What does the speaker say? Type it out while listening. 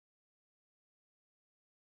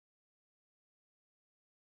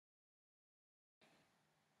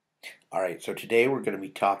All right, so today we're going to be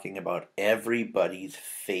talking about everybody's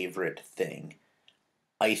favorite thing,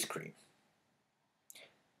 ice cream.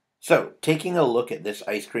 So, taking a look at this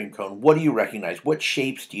ice cream cone, what do you recognize? What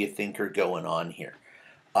shapes do you think are going on here?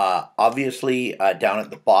 Obviously, down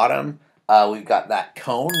at the bottom, we've got that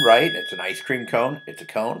cone, right? It's an ice cream cone. It's a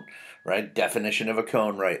cone, right? Definition of a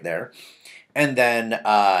cone right there. And then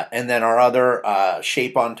our other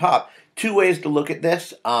shape on top. Two ways to look at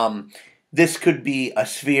this. This could be a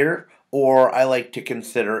sphere, or I like to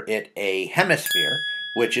consider it a hemisphere,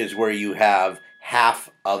 which is where you have half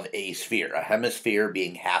of a sphere. A hemisphere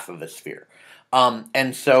being half of a sphere.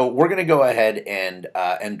 And so we're going to go ahead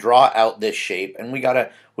and draw out this shape, and we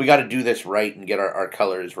gotta do this right and get our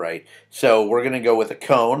colors right. So we're going to go with a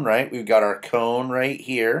cone, right? We've got our cone right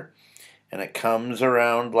here, and it comes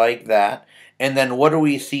around like that. And then what do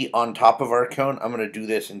we see on top of our cone? I'm going to do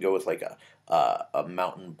this and go with like a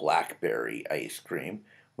mountain blackberry ice cream.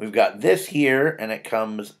 We've got this here, and it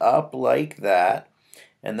comes up like that.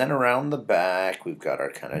 And then around the back, we've got our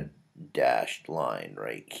kind of dashed line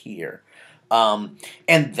right here. And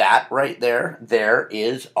that right there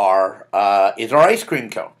is our ice cream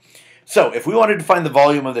cone. So if we wanted to find the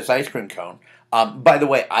volume of this ice cream cone, by the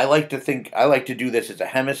way, I like to do this as a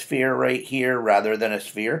hemisphere right here rather than a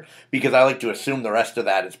sphere, because I like to assume the rest of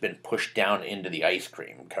that has been pushed down into the ice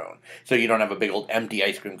cream cone. So you don't have a big old empty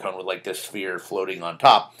ice cream cone with like this sphere floating on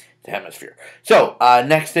top. It's a hemisphere. So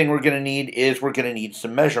next thing we're going to need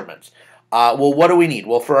some measurements. Well, what do we need?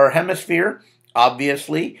 Well, for our hemisphere,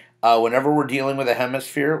 obviously, whenever we're dealing with a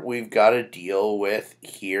hemisphere, we've got to deal with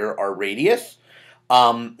here our radius.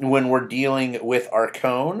 When we're dealing with our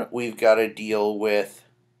cone, we've got to deal with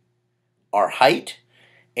our height,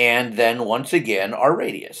 and then once again our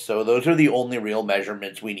radius. So those are the only real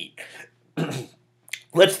measurements we need.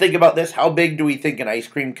 Let's think about this. How big do we think an ice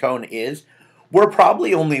cream cone is? We're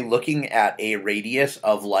probably only looking at a radius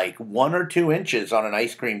of like 1 or 2 inches on an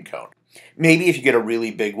ice cream cone. Maybe if you get a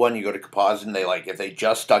really big one, you go to composite and if they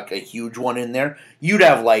just stuck a huge one in there, you'd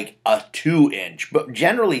have like a 2 inch. But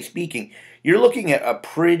generally speaking, you're looking at a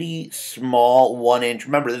pretty small 1 inch.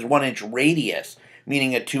 Remember, there's 1 inch radius,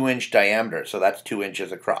 meaning a 2 inch diameter. So that's 2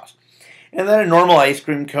 inches across. And then a normal ice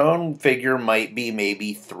cream cone figure might be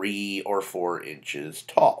maybe 3 or 4 inches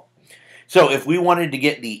tall. So if we wanted to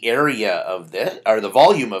get the area of this, or the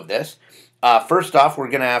volume of this, first off, we're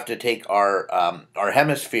going to have to take our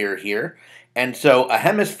hemisphere here. And so a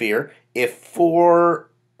hemisphere, if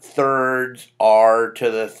 4/3 r to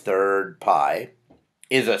the third pi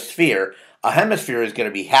is a sphere, a hemisphere is going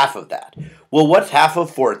to be half of that. Well, what's half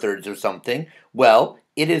of 4/3 of something? Well,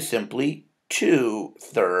 it is simply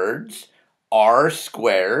 2/3 r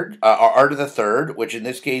squared, r to the third, which in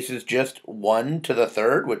this case is just 1 to the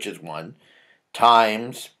third, which is 1,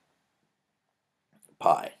 times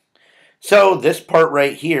pi. So this part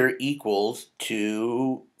right here equals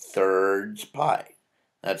 2/3 pi.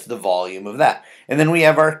 That's the volume of that. And then we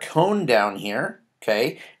have our cone down here,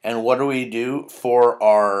 okay? And what do we do for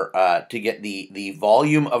our, to get the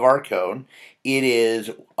volume of our cone? It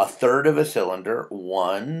is 1/3 of a cylinder,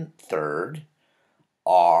 1/3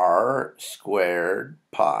 r squared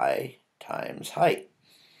pi times height.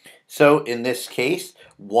 So in this case,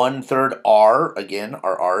 1/3 r, again,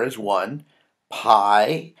 our r is 1,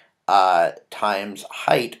 pi times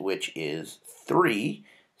height, which is 3.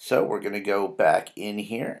 So we're going to go back in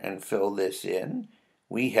here and fill this in.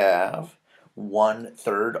 We have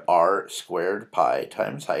 1/3 r squared pi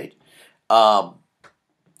times height.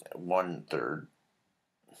 1/3.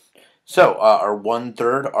 So our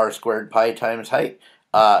 1/3 r squared pi times height,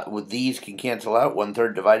 with these can cancel out,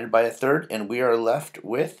 1/3 divided by 1/3, and we are left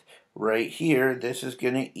with, right here, this is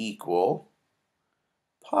going to equal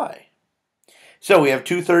pi. So we have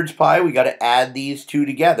 2/3 pi, we got to add these two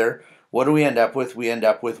together. What do we end up with? We end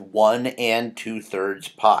up with 1 2/3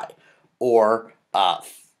 pi, or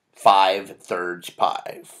 5/3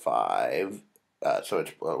 pi. So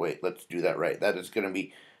it's, wait, let's do that right. That is going to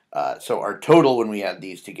be, so our total when we add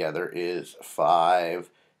these together is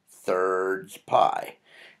 5/3 pi.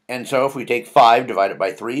 And so if we take 5 divided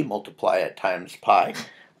by 3, multiply it times pi,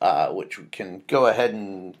 which we can go ahead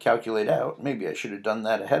and calculate out. Maybe I should have done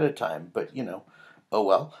that ahead of time, but oh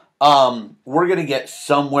well. We're going to get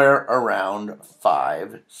somewhere around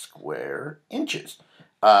 5 square inches.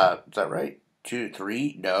 Is that right? 2,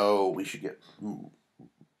 3? No, we should get a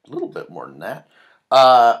little bit more than that.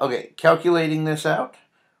 Okay, calculating this out,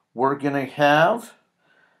 we're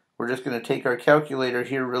just going to take our calculator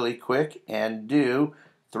here really quick and do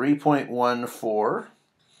 3.14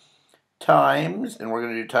 times, and we're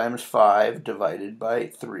going to do times 5 divided by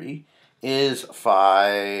 3, is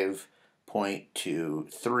 5.14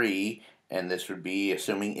 0.23, and this would be,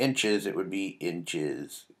 assuming inches, it would be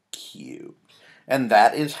inches cubed. And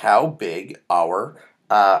that is how big our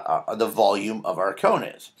the volume of our cone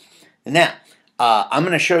is. Now, I'm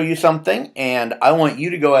going to show you something, and I want you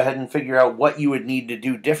to go ahead and figure out what you would need to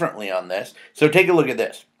do differently on this. So take a look at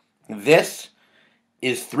this. This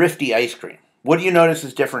is Thrifty ice cream. What do you notice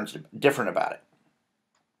is different about it?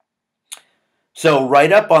 So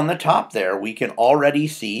right up on the top there, we can already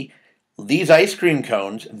see these ice cream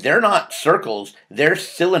cones. They're not circles; they're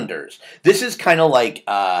cylinders. This is kind of like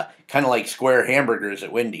square hamburgers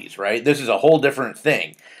at Wendy's, right? This is a whole different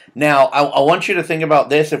thing. Now, I want you to think about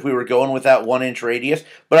this if we were going with that 1-inch radius,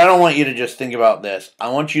 but I don't want you to just think about this. I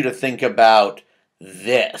want you to think about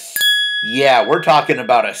this. Yeah, we're talking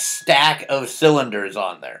about a stack of cylinders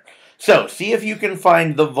on there. So, see if you can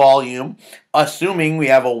find the volume, assuming we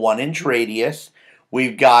have a 1-inch radius.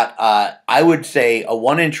 We've got, I would say, a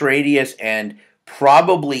 1-inch radius and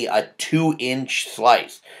probably a 2-inch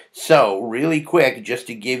slice. So, really quick, just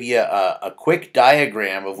to give you a quick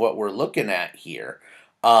diagram of what we're looking at here.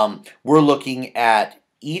 We're looking at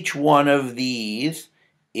each one of these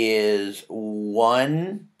is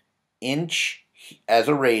 1 inch as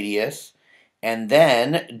a radius, and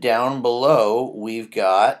then down below we've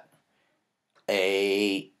got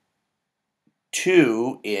a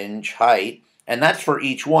 2-inch height, and that's for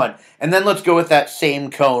each one. And then let's go with that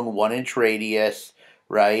same cone, 1-inch radius,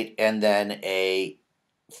 right, and then a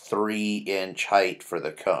 3-inch height for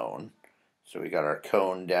the cone. So we got our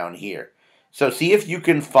cone down here. So see if you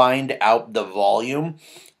can find out the volume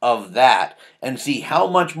of that and see how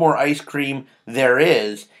much more ice cream there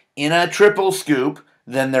is in a triple scoop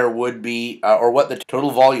than there would be, or what the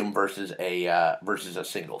total volume versus a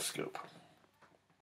single scoop.